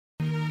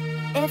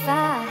If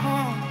I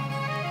had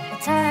the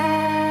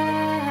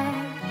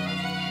time,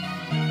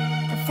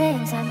 the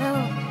things I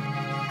know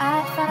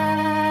I'd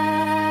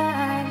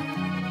find.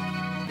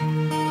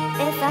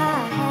 If I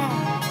had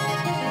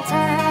the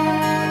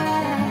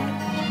time,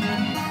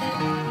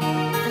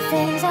 the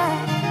things I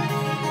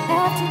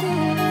have to do.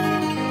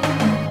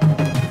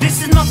 This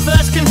is my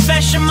first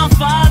confession, my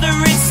father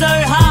is so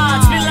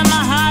hard. Spilling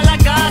my heart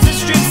like Gaza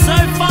Strip so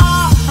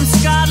far. I'm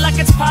scarred like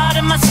it's part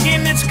of my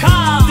skin, it's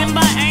carved in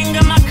by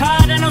anger, my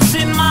cardinals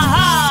in my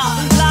heart.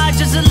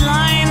 Large as a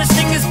lion, a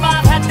singer's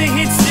vibe had to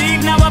hit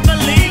Steve. Now I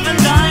believe in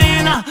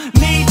dying. I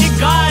need your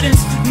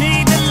guidance,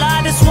 need the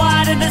light that's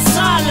wider than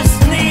silence.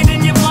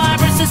 Needing your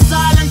virus, the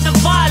silent, the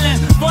violent.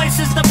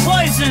 Voices the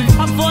poison,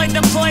 avoid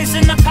the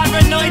poison. The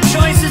paranoid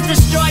choices,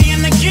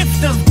 destroying the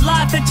gift of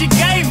life that you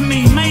gave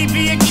me.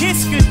 Maybe a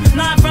kiss good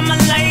night from a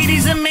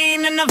lady's the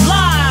meaning of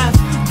life.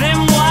 Then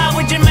why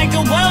would you make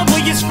a world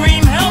where you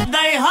scream help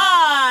they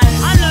hide?